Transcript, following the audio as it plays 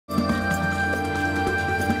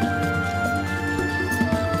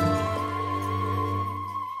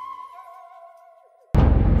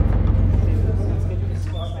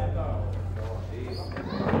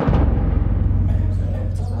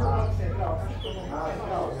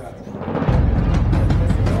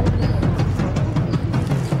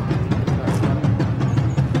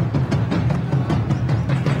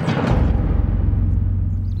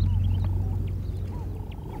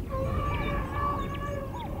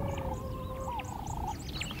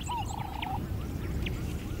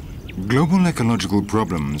Global ecological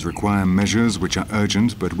problems require measures which are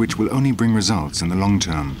urgent but which will only bring results in the long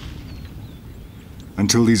term.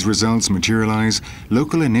 Until these results materialize,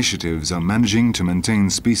 local initiatives are managing to maintain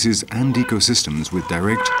species and ecosystems with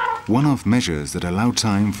direct, one-off measures that allow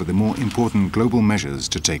time for the more important global measures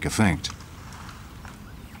to take effect.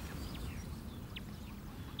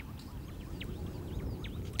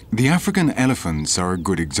 The African elephants are a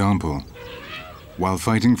good example. While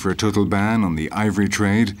fighting for a total ban on the ivory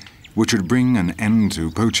trade, which would bring an end to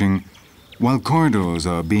poaching, while corridors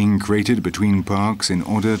are being created between parks in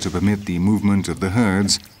order to permit the movement of the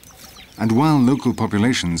herds, and while local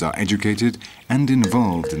populations are educated and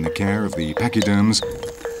involved in the care of the pachyderms,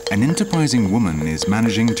 an enterprising woman is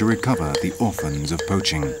managing to recover the orphans of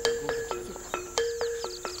poaching.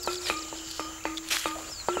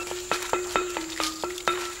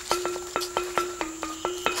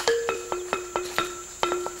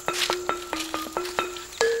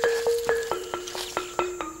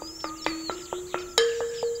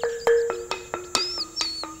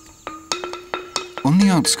 On the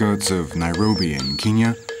outskirts of Nairobi in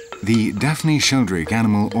Kenya, the Daphne Sheldrik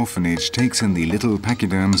Animal Orphanage takes in the little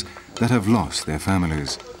pachyderms that have lost their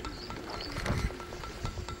families.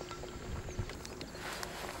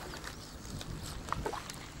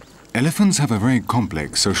 Elephants have a very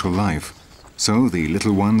complex social life, so the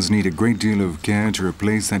little ones need a great deal of care to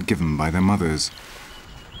replace that given by their mothers.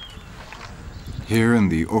 Here in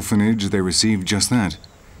the orphanage they receive just that.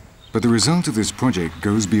 But the result of this project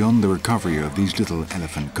goes beyond the recovery of these little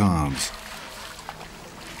elephant calves.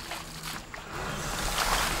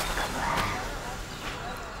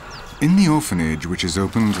 In the orphanage, which is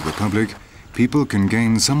open to the public, people can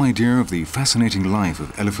gain some idea of the fascinating life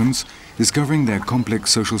of elephants, discovering their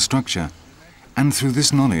complex social structure, and through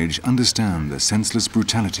this knowledge understand the senseless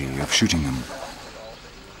brutality of shooting them.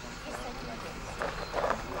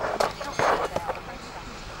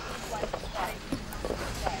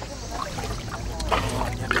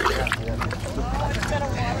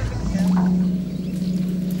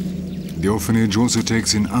 The orphanage also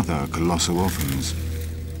takes in other colossal orphans.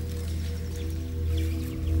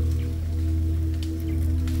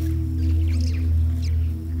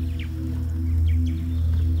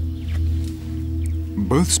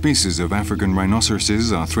 Both species of African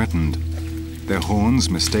rhinoceroses are threatened. Their horns,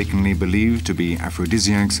 mistakenly believed to be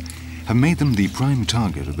aphrodisiacs, have made them the prime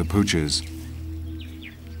target of the poachers.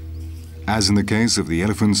 As in the case of the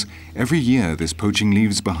elephants, every year this poaching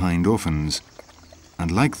leaves behind orphans. And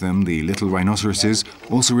like them, the little rhinoceroses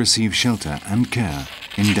also receive shelter and care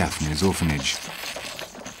in Daphne's orphanage.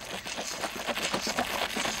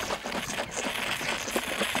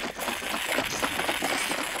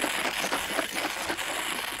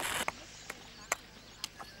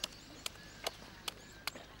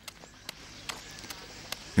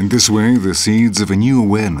 In this way, the seeds of a new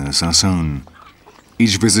awareness are sown.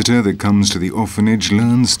 Each visitor that comes to the orphanage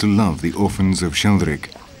learns to love the orphans of Sheldrik.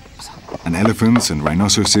 And elephants and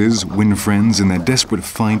rhinoceroses win friends in their desperate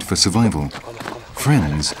fight for survival,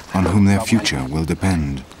 friends on whom their future will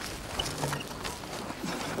depend.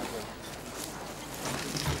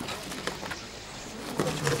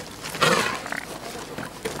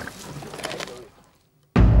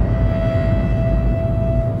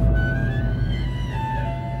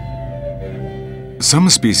 Some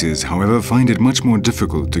species, however, find it much more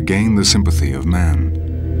difficult to gain the sympathy of man.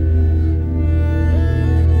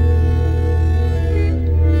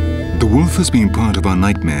 The wolf has been part of our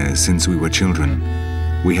nightmares since we were children.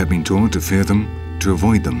 We have been taught to fear them, to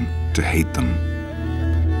avoid them, to hate them.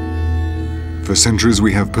 For centuries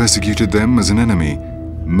we have persecuted them as an enemy,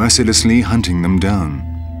 mercilessly hunting them down.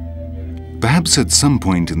 Perhaps at some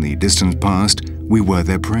point in the distant past we were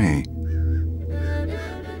their prey.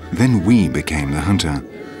 Then we became the hunter.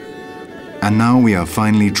 And now we are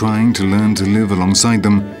finally trying to learn to live alongside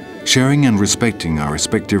them, sharing and respecting our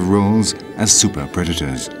respective roles as super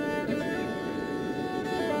predators.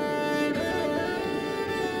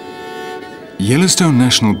 Yellowstone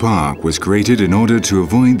National Park was created in order to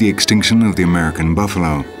avoid the extinction of the American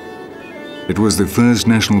buffalo. It was the first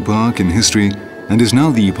national park in history and is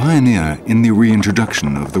now the pioneer in the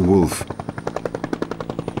reintroduction of the wolf.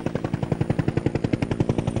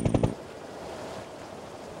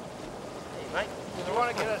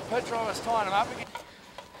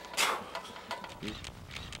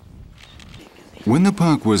 When the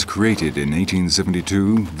park was created in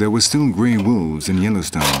 1872, there were still grey wolves in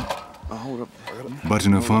Yellowstone. But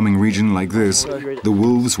in a farming region like this, the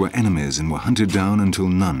wolves were enemies and were hunted down until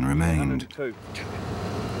none remained.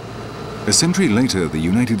 A century later, the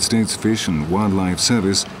United States Fish and Wildlife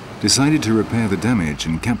Service decided to repair the damage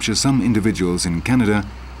and capture some individuals in Canada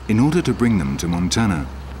in order to bring them to Montana.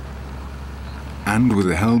 And with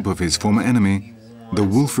the help of his former enemy, the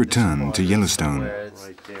wolf returned to Yellowstone.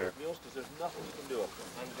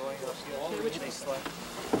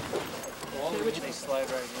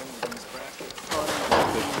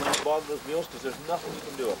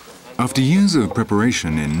 After years of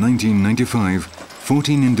preparation in 1995,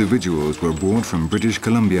 14 individuals were brought from British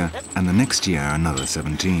Columbia, and the next year another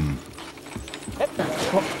 17.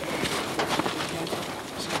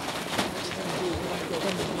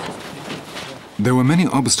 There were many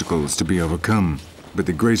obstacles to be overcome, but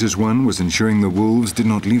the greatest one was ensuring the wolves did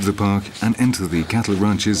not leave the park and enter the cattle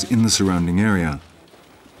ranches in the surrounding area.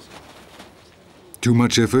 Too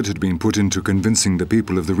much effort had been put into convincing the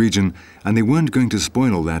people of the region, and they weren't going to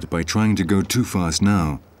spoil all that by trying to go too fast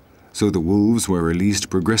now. So the wolves were released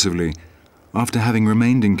progressively, after having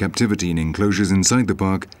remained in captivity in enclosures inside the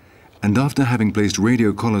park, and after having placed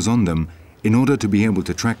radio collars on them in order to be able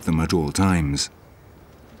to track them at all times.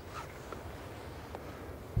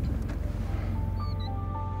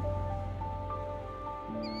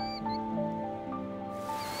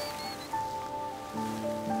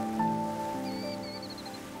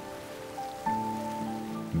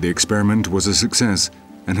 The experiment was a success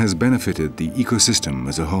and has benefited the ecosystem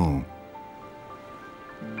as a whole.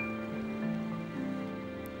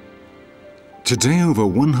 Today, over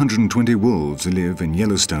 120 wolves live in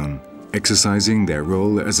Yellowstone, exercising their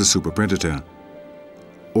role as a super predator.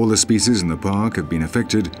 All the species in the park have been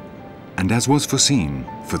affected, and as was foreseen,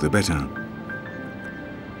 for the better.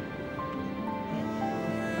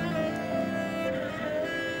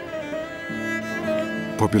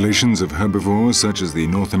 Populations of herbivores such as the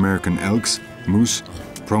North American elks, moose,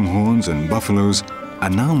 pronghorns and buffaloes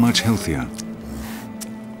are now much healthier.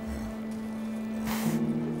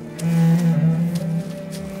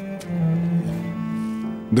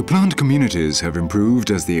 The plant communities have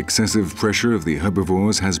improved as the excessive pressure of the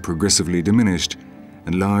herbivores has progressively diminished,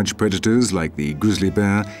 and large predators like the grizzly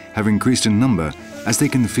bear have increased in number as they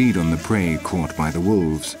can feed on the prey caught by the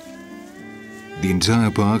wolves. The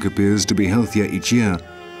entire park appears to be healthier each year,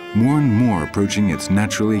 more and more approaching its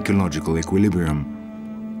natural ecological equilibrium.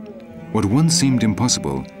 What once seemed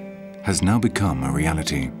impossible has now become a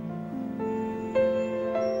reality.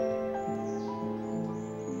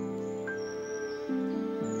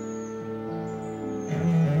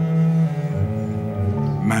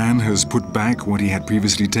 Man has put back what he had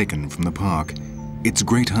previously taken from the park, its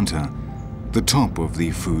great hunter, the top of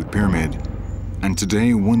the food pyramid. And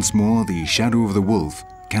today, once more, the shadow of the wolf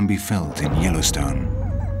can be felt in Yellowstone.